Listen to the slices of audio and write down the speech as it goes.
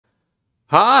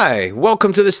Hi,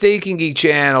 welcome to the Staking Geek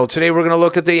channel. Today we're going to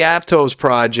look at the Aptos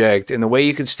project and the way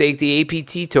you can stake the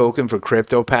APT token for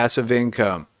crypto passive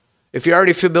income. If you're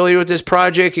already familiar with this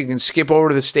project, you can skip over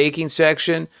to the staking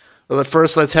section. But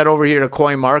first, let's head over here to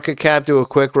CoinMarketCap, do a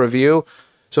quick review.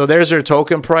 So there's their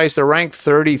token price. They're ranked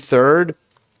 33rd.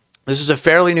 This is a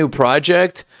fairly new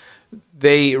project.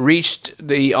 They reached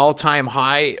the all-time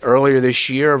high earlier this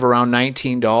year of around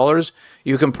 $19.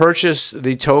 You can purchase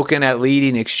the token at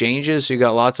leading exchanges. So you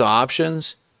got lots of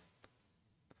options.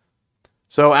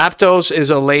 So Aptos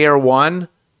is a layer 1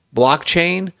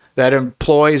 blockchain that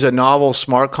employs a novel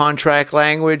smart contract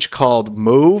language called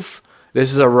Move.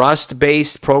 This is a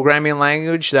Rust-based programming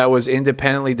language that was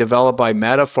independently developed by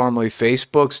Meta, formerly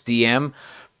Facebook's DM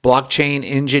blockchain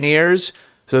engineers.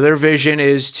 So their vision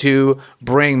is to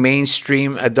bring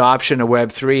mainstream adoption of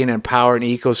Web3 and empower an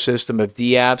ecosystem of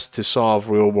dApps to solve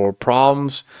real-world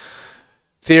problems.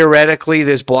 Theoretically,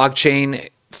 this blockchain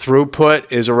throughput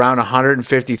is around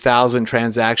 150,000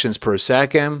 transactions per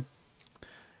second.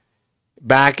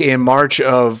 Back in March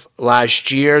of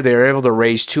last year, they were able to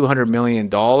raise $200 million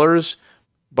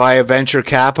by a venture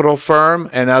capital firm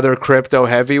and other crypto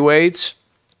heavyweights.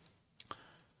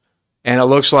 And it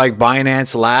looks like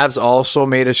Binance Labs also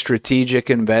made a strategic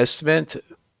investment.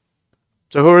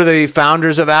 So who are the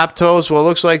founders of Aptos? Well, it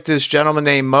looks like this gentleman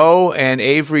named Mo and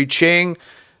Avery Ching.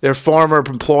 They're former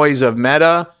employees of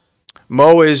Meta.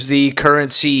 Mo is the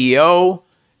current CEO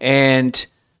and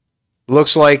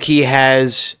looks like he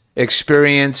has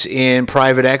experience in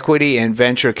private equity and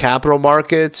venture capital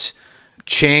markets.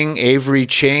 Avery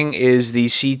Ching is the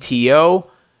CTO.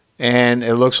 And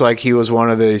it looks like he was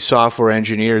one of the software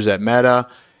engineers at Meta.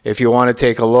 If you want to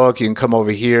take a look, you can come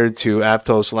over here to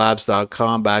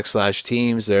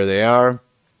aptoslabs.com/teams. There they are.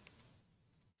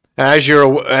 As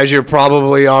you're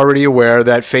probably already aware,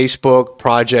 that Facebook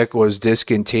project was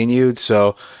discontinued.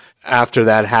 So after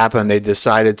that happened, they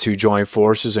decided to join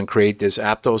forces and create this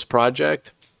Aptos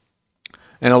project.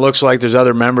 And it looks like there's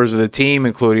other members of the team,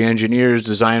 including engineers,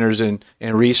 designers, and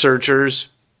researchers.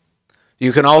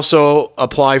 You can also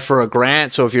apply for a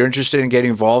grant. So if you're interested in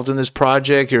getting involved in this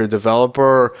project, you're a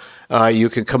developer, you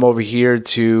can come over here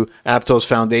to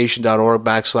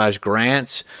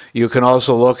aptosfoundation.org/grants. You can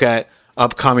also look at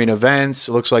upcoming events.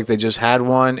 It looks like they just had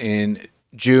one in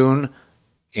June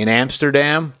in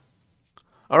Amsterdam.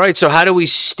 All right, so how do we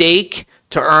stake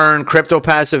to earn crypto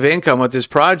passive income with this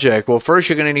project? Well, first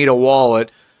you're going to need a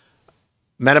wallet.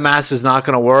 MetaMask is not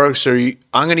going to work, so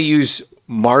I'm going to use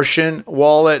Martian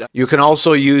wallet. You can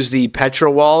also use the Petra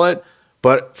wallet,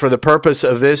 but for the purpose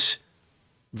of this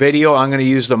video, I'm going to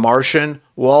use the Martian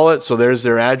wallet. So there's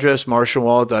their address,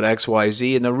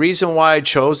 martianwallet.xyz. And the reason why I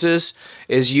chose this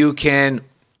is you can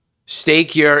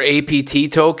stake your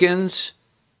APT tokens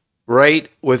right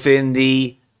within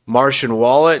the Martian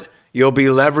wallet. You'll be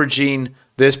leveraging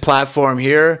this platform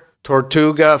here,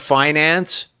 Tortuga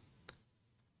Finance,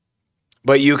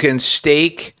 but you can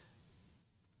stake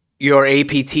your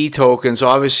APT tokens.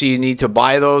 Obviously, you need to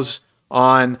buy those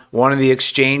on one of the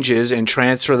exchanges and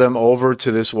transfer them over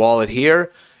to this wallet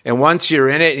here. And once you're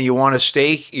in it and you want to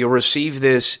stake, you'll receive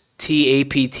this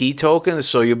tAPT token,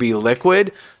 so you'll be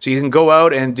liquid. So you can go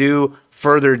out and do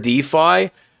further DeFi.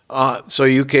 So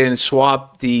you can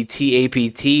swap the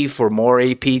tAPT for more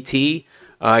APT.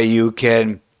 You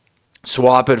can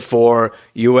swap it for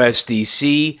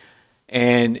USDC.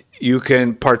 And you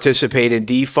can participate in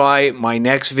DeFi. My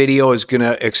next video is going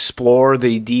to explore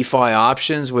the DeFi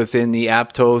options within the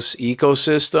Aptos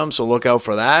ecosystem, so look out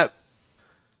for that.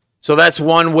 So that's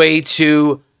one way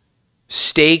to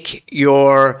stake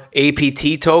your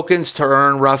APT tokens to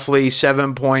earn roughly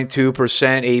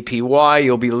 7.2% APY.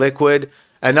 You'll be liquid.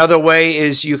 Another way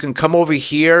is you can come over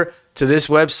here to this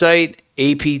website,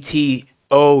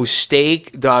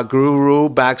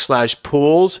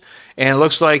 aptostake.guru/pools. And it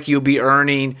looks like you'll be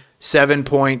earning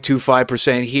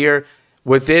 7.25% here.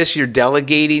 With this, you're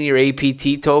delegating your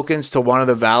APT tokens to one of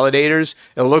the validators.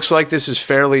 It looks like this is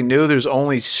fairly new. There's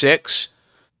only 6.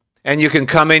 And you can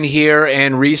come in here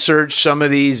and research some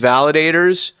of these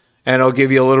validators, and it'll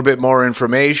give you a little bit more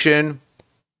information.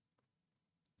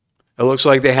 It looks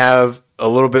like they have a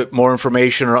little bit more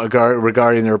information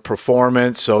regarding their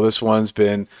performance. So this one's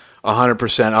been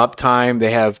 100% uptime.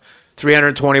 They have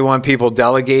 321 people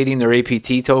delegating their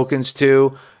APT tokens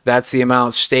to. That's the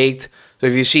amount staked. So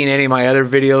if you've seen any of my other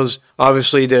videos,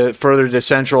 obviously to further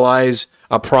decentralize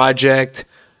a project,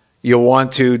 you'll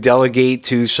want to delegate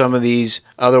to some of these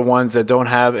other ones that don't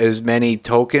have as many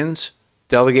tokens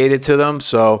delegated to them.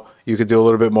 So you could do a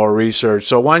little bit more research.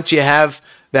 So once you have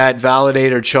that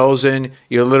validator chosen,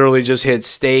 you literally just hit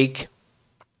stake.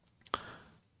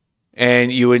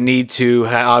 and you would need to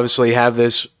obviously have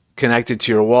this connected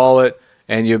to your wallet,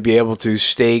 and you'll be able to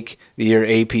stake your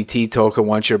APT token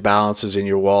once your balance is in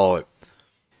your wallet.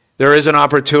 There is an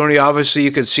opportunity. Obviously,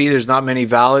 you can see there's not many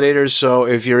validators, so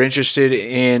if you're interested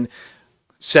in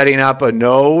setting up a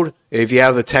node, if you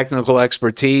have the technical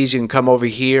expertise, you can come over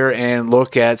here and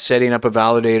look at setting up a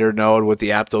validator node with the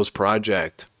Aptos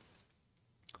project.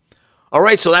 All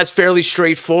right, so that's fairly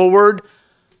straightforward.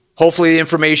 Hopefully the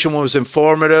information was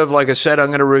informative. Like I said, I'm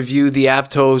going to review the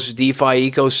Aptos DeFi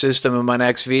ecosystem in my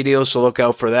next video, so look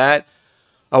out for that.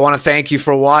 I want to thank you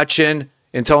for watching.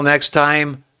 Until next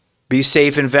time, be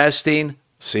safe investing.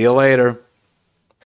 See you later.